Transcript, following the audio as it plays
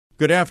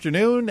Good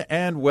afternoon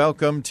and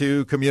welcome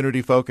to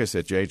Community Focus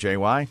at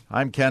JJY.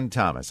 I'm Ken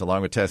Thomas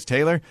along with Tess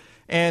Taylor.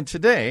 And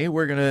today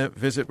we're going to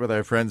visit with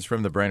our friends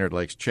from the Brainerd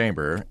Lakes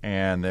Chamber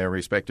and their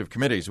respective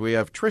committees. We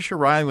have Tricia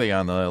Riley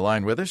on the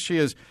line with us. She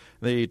is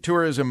the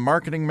Tourism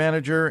Marketing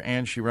Manager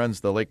and she runs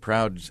the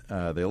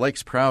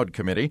Lakes Proud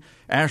Committee.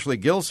 Ashley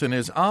Gilson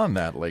is on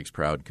that Lakes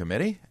Proud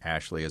Committee.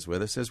 Ashley is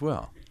with us as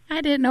well.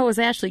 I didn't know it was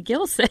Ashley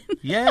Gilson.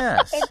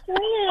 Yes. It's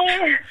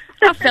me.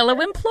 A fellow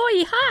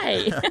employee.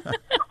 Hi.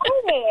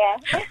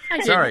 Hi.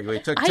 Sorry, we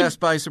took Tess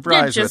by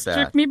surprise with that.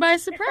 Just took me by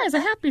surprise, a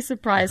happy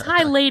surprise.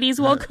 Hi,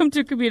 ladies. Welcome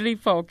to Community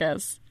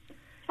Focus.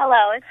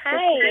 Hello. It's good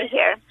to be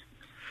here.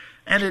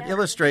 And it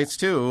illustrates,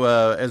 too,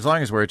 as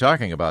long as we're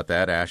talking about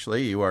that,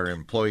 Ashley, you are an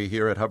employee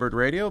here at Hubbard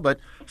Radio, but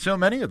so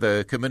many of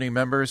the committee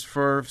members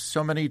for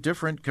so many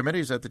different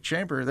committees at the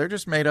Chamber, they're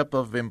just made up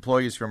of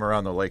employees from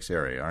around the Lakes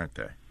area, aren't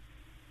they?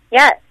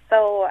 Yes.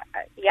 So,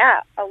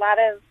 a lot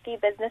of the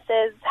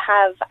businesses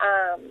have,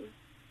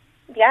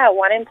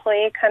 one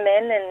employee come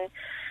in and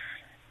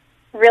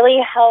really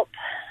help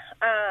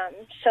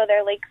show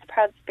their Lakes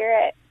Proud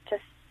spirit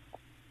just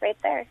right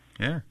there.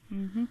 Yeah.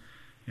 Mm-hmm.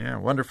 Yeah,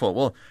 wonderful.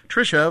 Well,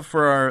 Tricia,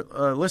 for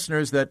our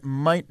listeners that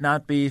might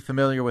not be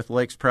familiar with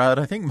Lakes Proud,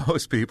 I think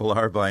most people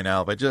are by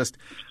now, but just,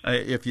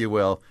 if you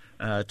will,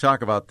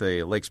 talk about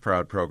the Lakes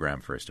Proud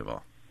program, first of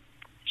all.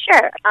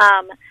 Sure.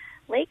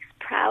 Lakes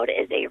Proud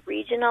is a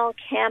regional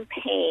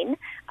campaign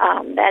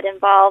that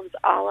involves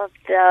all of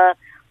the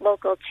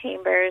local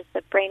chambers,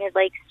 the Brainerd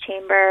Lakes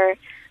Chamber,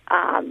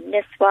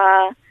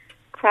 Nisswa,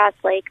 Cross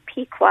Lake,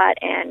 Pequot,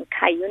 and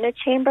Cuyuna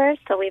chambers.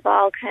 So we've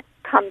all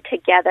come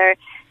together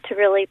to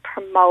really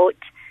promote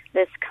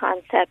this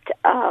concept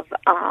of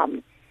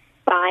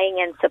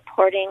buying and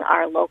supporting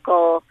our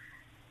local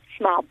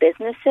small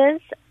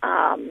businesses,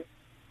 and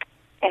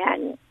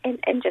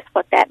just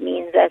what that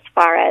means as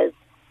far as,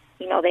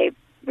 they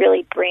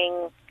really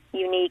bring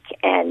unique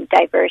and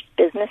diverse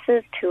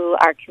businesses to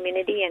our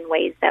community in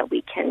ways that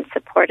we can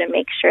support and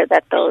make sure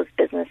that those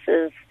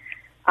businesses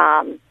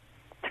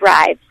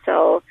thrive.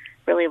 So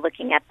really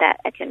looking at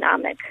that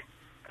economic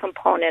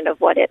component of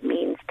what it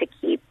means to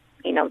keep,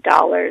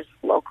 dollars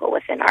local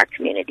within our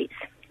communities.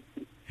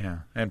 Yeah,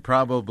 and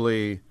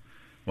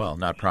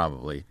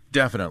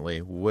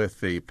definitely with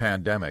the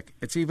pandemic,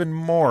 it's even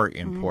more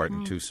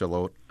important to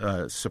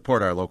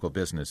support our local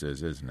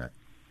businesses, isn't it?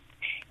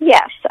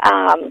 Yes.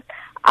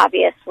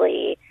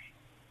 Obviously,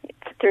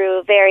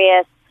 through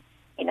various,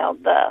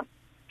 the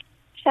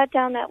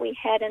shutdown that we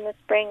had in the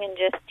spring and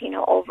just,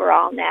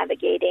 overall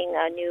navigating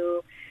a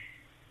new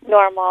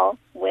normal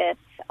with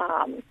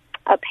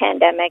a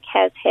pandemic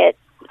has hit,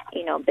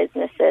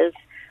 businesses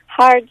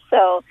hard.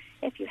 So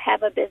if you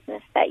have a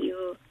business that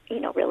you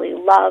really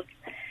love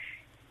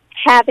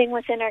having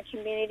within our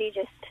community,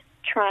 just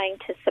trying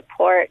to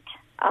support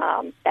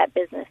that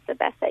business the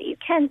best that you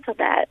can so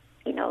that,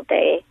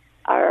 they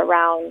are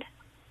around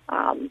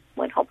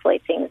when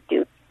hopefully things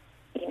do,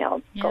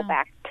 go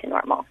back to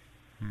normal.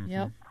 Mm-hmm.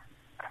 Yep.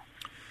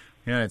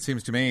 Yeah, it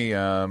seems to me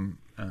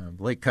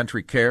Lake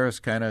Country Cares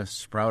kind of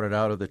sprouted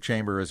out of the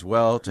Chamber as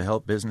well to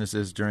help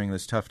businesses during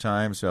this tough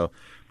time. So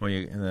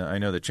I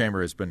know the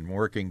Chamber has been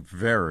working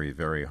very,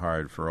 very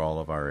hard for all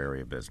of our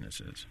area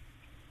businesses.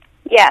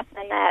 Yes,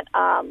 and that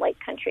Lake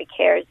Country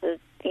Cares is,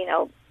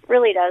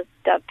 really does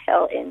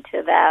dovetail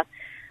into the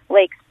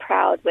Lakes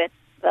Proud with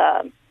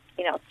the,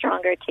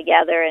 stronger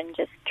together and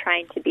just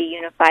trying to be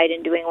unified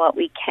and doing what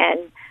we can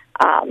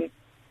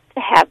to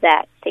have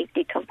that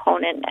safety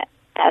component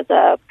as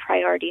a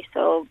priority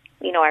so,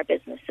 our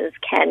businesses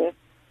can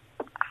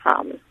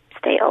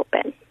stay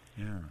open.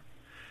 Yeah.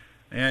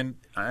 And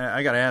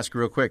I got to ask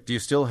real quick, do you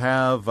still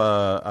have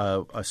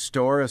a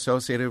store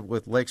associated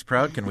with Lakes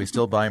Proud? Can we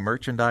still buy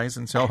merchandise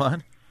and so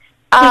on?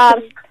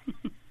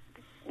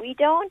 We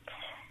don't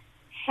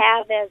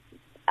have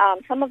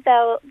some of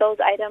those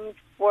items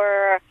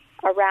were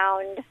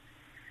around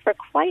for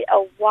quite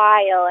a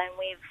while, and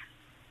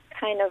we've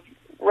kind of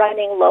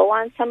running low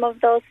on some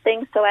of those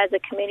things. So as a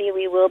committee,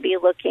 we will be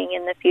looking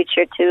in the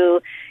future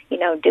to,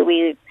 do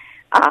we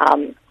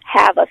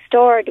have a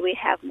store? Do we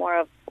have more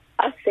of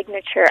a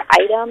signature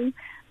item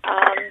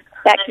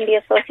that can be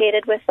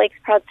associated with Lakes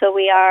Proud? So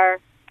we are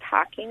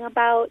talking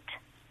about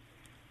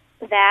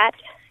that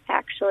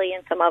actually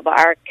in some of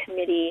our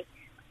committee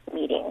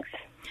meetings.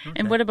 Okay.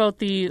 And what about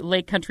the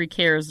Lake Country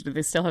Cares? Do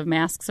they still have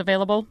masks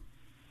available?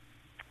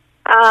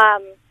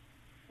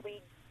 We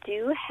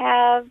do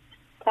have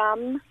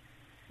some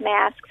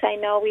masks. I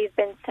know we've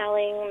been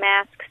selling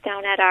masks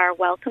down at our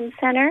Welcome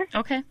Center.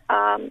 Okay.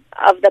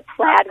 Of the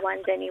plaid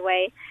ones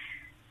anyway,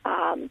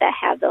 that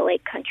have the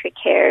Lake Country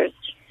Cares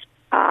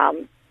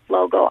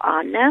logo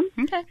on them.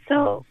 Okay.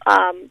 So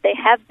they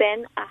have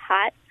been a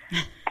hot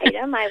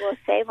item, I will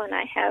say, when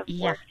I have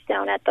worked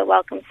down at the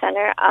Welcome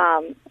Center.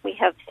 We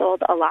have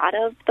sold a lot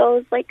of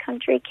those Lake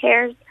Country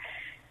Cares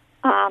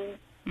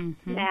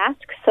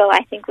masks, so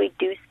I think we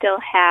do still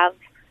have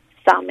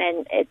some,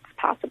 and it's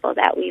possible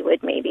that we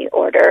would maybe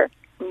order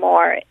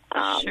more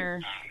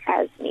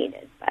as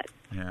needed. But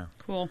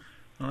Cool.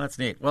 Well, that's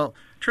neat. Well,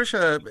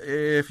 Tricia,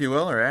 if you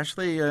will, or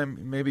Ashley,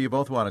 maybe you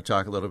both want to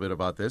talk a little bit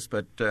about this,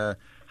 but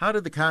how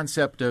did the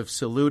concept of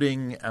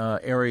saluting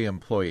area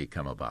employee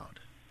come about?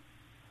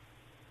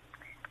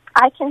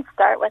 I can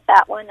start with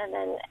that one, and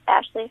then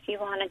Ashley, if you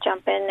want to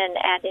jump in and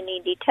add any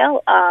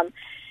detail.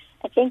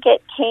 I think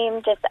it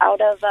came just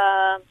out of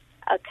a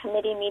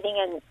committee meeting,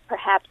 and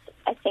perhaps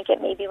I think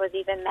it maybe was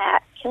even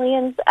Matt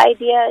Killian's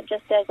idea,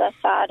 just as a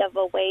thought of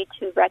a way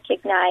to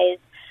recognize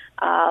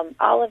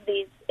all of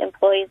these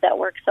employees that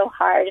work so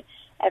hard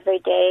every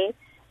day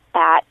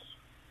at,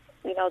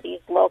 these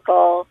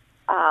local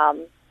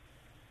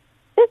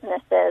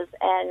businesses,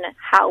 and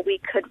how we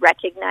could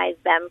recognize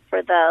them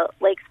for the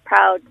Lakes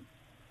Proud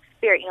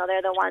spirit.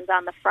 They're the ones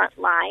on the front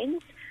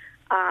lines,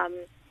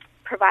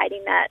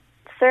 providing that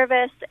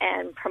service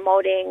and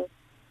promoting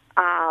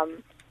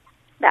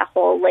that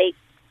whole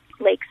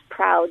Lakes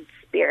Proud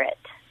spirit.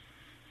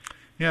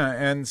 Yeah,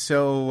 and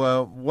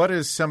so what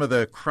is some of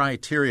the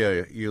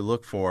criteria you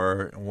look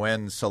for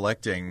when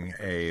selecting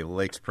a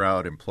Lakes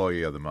Proud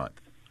Employee of the Month?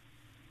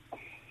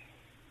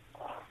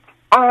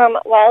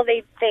 Well,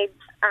 they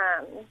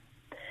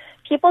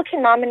people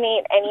can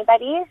nominate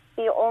anybody.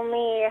 The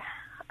only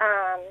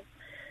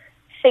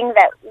thing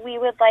that we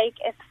would like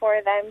is for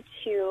them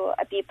to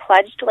be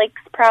pledged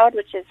Lakes Proud,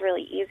 which is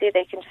really easy.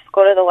 They can just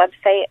go to the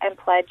website and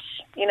pledge,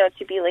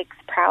 to be Lakes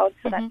Proud.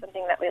 So that's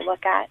something that we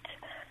look at.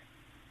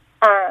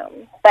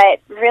 But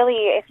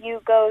really, if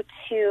you go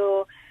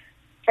to,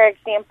 for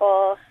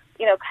example,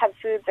 Cub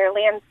Foods or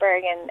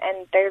Landsberg,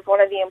 and there's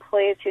one of the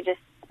employees who just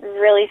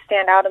really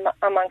stand out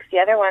amongst the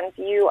other ones,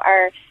 you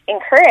are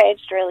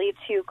encouraged really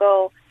to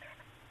go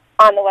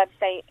on the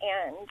website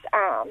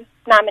and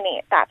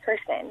nominate that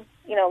person.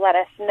 Let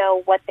us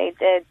know what they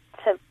did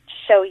to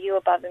show you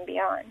above and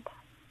beyond.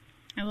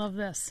 I love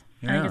this.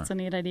 Yeah. I think it's a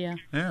neat idea.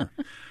 Yeah.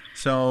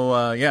 So,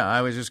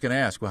 I was just going to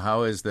ask, well,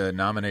 how does the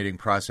nominating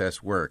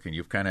process work? And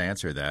you've kind of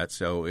answered that.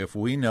 So if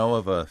we know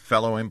of a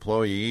fellow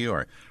employee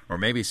or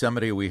maybe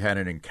somebody we had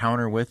an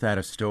encounter with at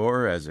a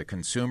store as a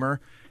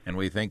consumer, and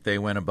we think they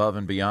went above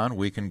and beyond,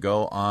 we can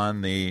go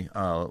on the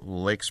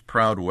Lakes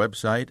Proud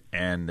website,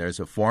 and there's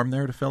a form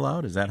there to fill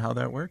out. Is that how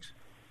that works?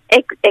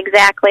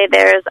 Exactly.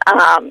 There's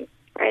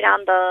right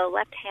on the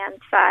left-hand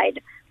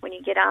side, when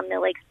you get on the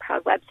Lakes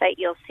Proud website,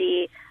 you'll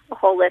see a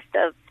whole list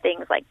of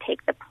things like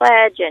Take the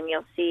Pledge, and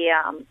you'll see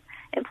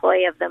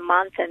Employee of the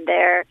Month, and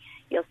there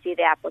you'll see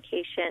the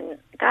application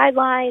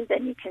guidelines,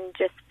 and you can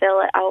just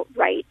fill it out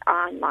right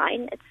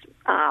online. It's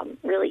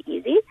really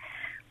easy.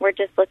 We're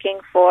just looking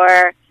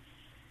for,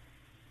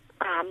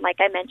 like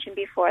I mentioned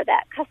before,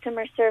 that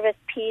customer service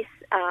piece,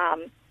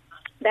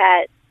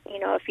 that,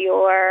 if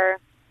you're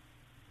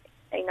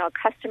a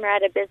customer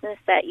at a business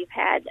that you've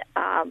had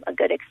a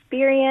good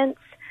experience,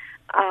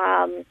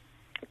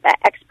 that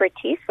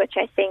expertise, which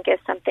I think is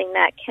something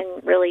that can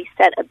really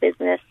set a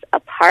business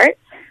apart,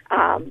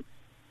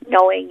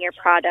 knowing your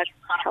product,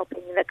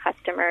 helping the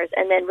customers,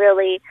 and then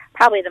really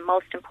probably the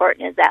most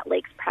important is that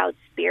Lakes Proud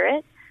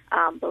spirit,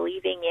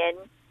 believing in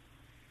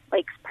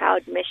Lakes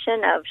Proud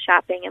mission of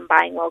shopping and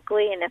buying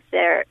locally. And if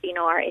there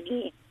are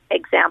any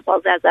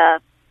examples, as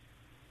a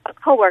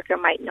coworker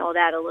might know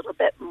that a little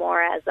bit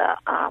more as a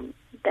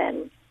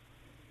than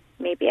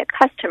maybe a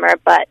customer,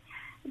 but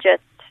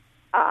just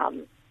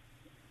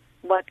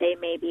what they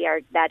maybe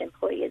are, that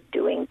employee is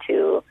doing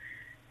to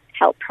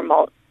help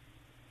promote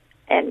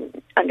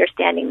and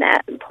understanding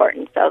that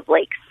importance of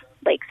Lakes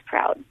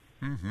Proud.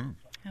 Mm-hmm.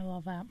 I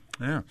love that.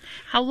 Yeah.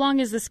 How long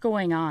is this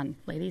going on,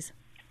 ladies?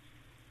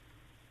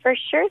 For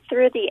sure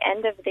through the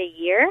end of the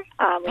year.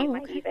 We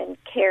might even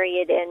carry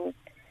it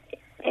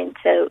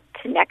into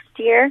next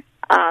year.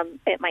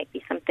 It might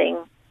be something,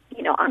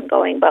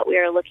 ongoing, but we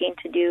are looking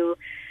to do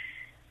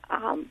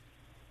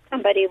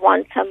somebody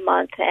once a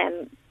month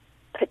and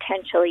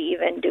potentially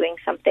even doing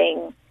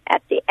something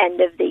at the end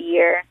of the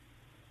year.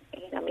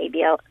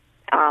 Maybe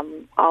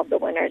all the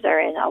winners are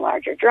in a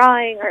larger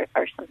drawing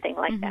or something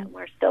like that. And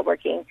we're still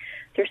working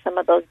through some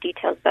of those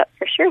details, but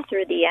for sure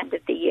through the end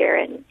of the year.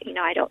 And,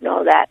 I don't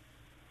know that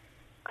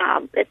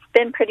it's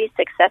been pretty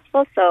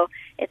successful, so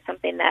it's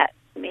something that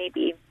may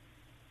be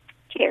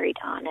carried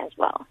on as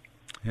well.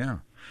 Yeah.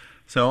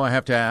 So I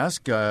have to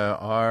ask,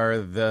 are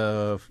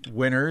the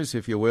winners,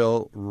 if you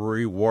will,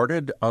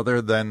 rewarded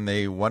other than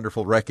the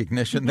wonderful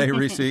recognition they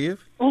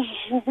receive?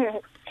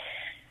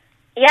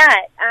 Yeah.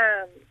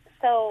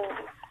 So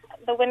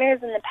the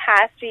winners in the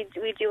past, we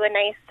do a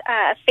nice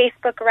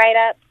Facebook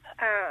write-up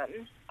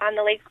on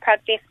the Lakes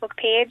Proud Facebook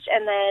page,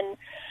 and then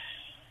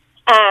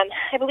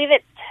I believe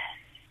it's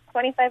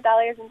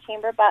 $25 in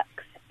chamber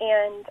bucks,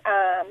 and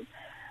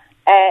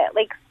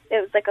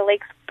it was like a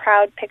Lakes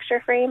Proud picture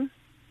frame.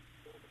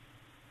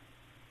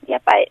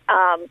 Yep, I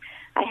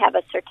have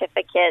a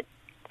certificate,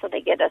 so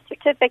they get a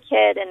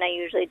certificate, and I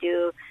usually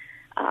do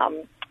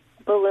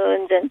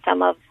balloons and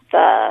some of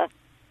the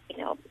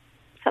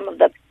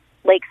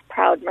Lakes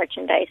Proud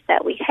merchandise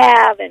that we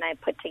have, and I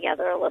put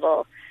together a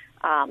little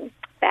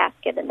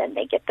basket, and then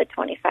they get the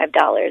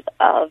 $25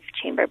 of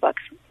chamber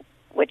bucks,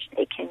 which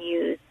they can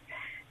use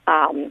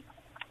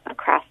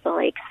across the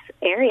lakes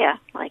area,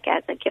 like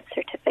as a gift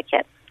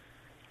certificate.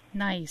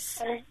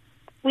 Nice.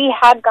 We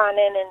had gone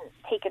in and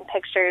taken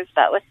pictures,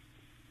 but with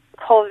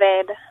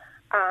COVID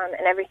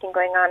and everything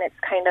going on, it's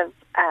kind of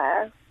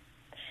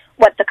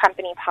what the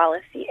company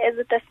policy is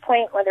at this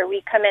point, whether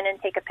we come in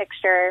and take a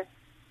picture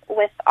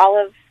with all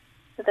of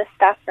the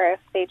stuff or if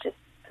they just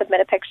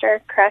submit a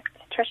picture, correct,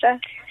 Tricia?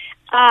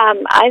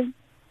 I've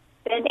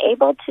been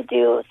able to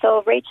do,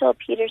 so Rachel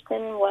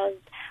Peterson was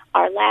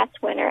our last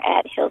winner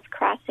at Hills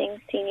Crossing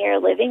Senior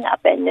Living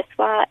up in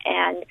Nisswa,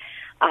 and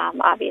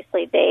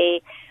obviously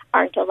they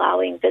aren't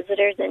allowing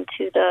visitors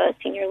into the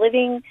senior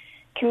living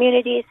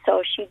community,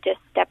 so she just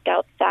stepped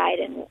outside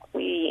and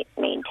we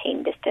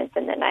maintained distance,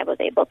 and then I was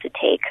able to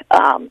take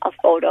a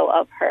photo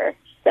of her,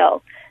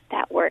 so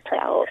that worked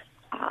out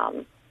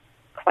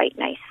quite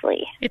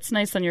nicely. It's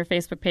nice on your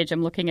Facebook page.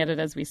 I'm looking at it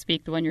as we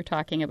speak, the one you're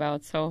talking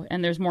about. So,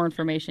 and there's more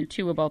information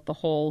too about the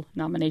whole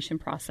nomination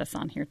process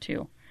on here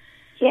too.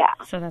 Yeah.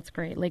 So that's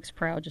great. Lakes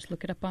Proud. Just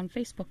look it up on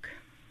Facebook.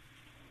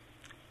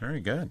 Very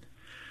good.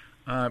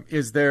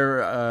 Is there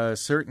a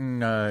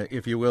certain,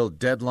 if you will,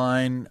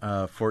 deadline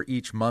for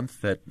each month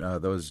that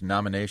those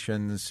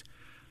nominations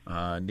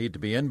need to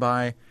be in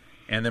by?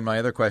 And then my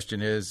other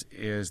question is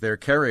there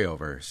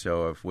carryover?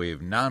 So if we've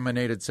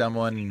nominated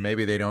someone,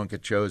 maybe they don't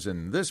get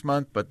chosen this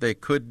month, but they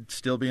could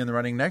still be in the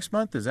running next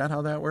month? Is that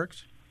how that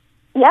works?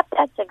 Yep,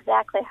 that's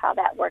exactly how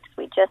that works.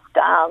 We just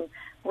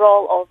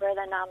roll over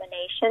the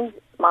nominations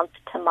month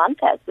to month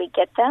as we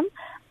get them.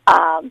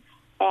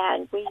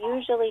 And we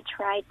usually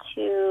try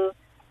to,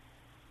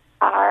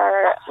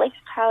 our Lakes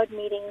Proud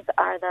meetings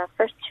are the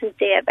first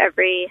Tuesday of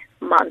every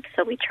month,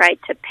 so we try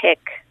to pick,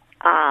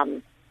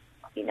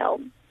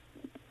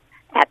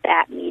 at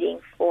that meeting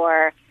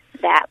for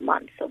that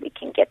month so we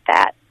can get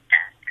that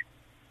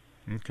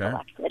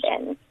selected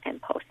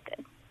and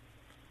posted.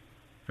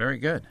 Very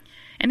good.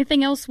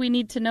 Anything else we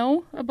need to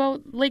know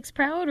about Lakes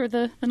Proud or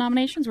the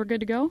nominations? We're good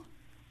to go?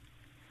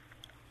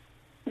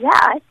 Yeah,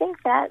 I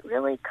think that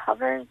really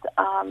covers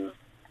kind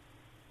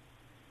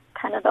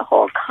of the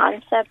whole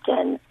concept,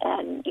 and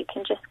you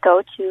can just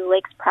go to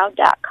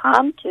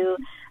lakesproud.com to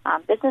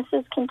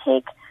businesses can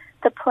take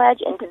the pledge,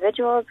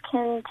 individuals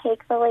can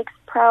take the Lakes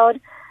Proud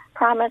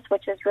promise,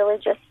 which is really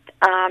just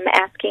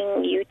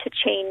asking you to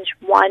change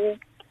one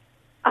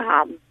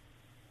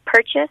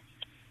purchase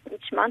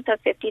each month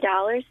of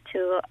 $50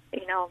 to,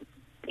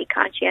 be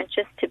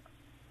conscientious to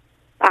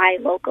buy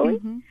locally.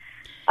 Mm-hmm.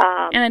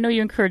 And I know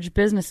you encourage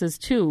businesses,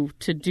 too,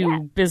 to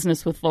do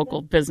business with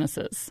local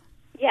businesses.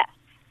 Yes.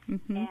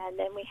 Mm-hmm. And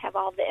then we have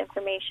all the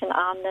information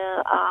on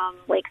the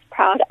Lakes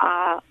Proud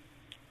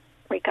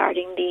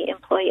regarding the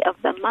Employee of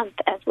the Month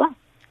as well.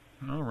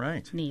 All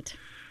right. Neat.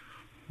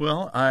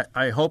 Well,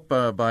 I hope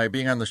by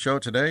being on the show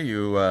today,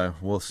 you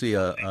will see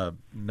a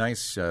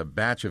nice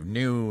batch of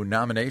new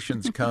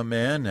nominations come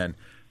in, and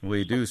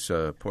we do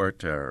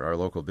support our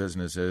local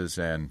businesses,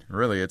 and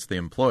really it's the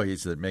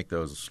employees that make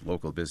those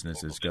local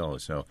businesses go.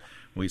 So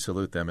we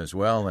salute them as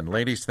well. And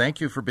ladies,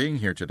 thank you for being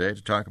here today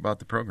to talk about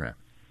the program.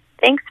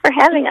 Thanks for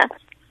having us.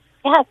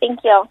 Yeah, thank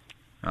you.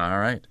 All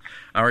right.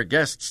 Our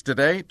guests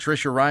today,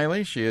 Tricia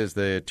Riley. She is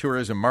the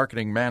Tourism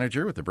Marketing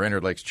Manager with the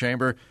Brainerd Lakes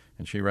Chamber,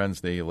 and she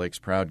runs the Lakes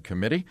Proud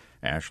Committee.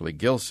 Ashley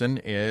Gilson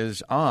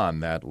is on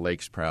that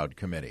Lakes Proud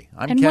Committee.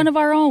 One of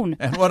our own.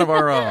 And one of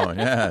our own,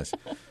 yes.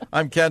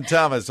 I'm Ken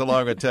Thomas,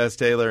 along with Tess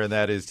Taylor, and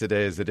that is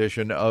today's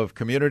edition of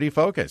Community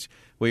Focus.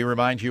 We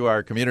remind you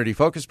our Community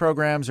Focus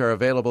programs are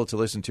available to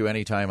listen to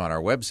anytime on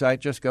our website.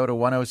 Just go to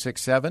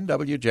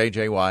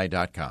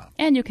 1067wjjy.com.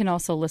 And you can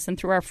also listen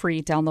through our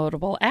free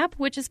downloadable app,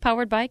 which is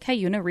powered by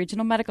Cuyuna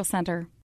Regional Medical Center.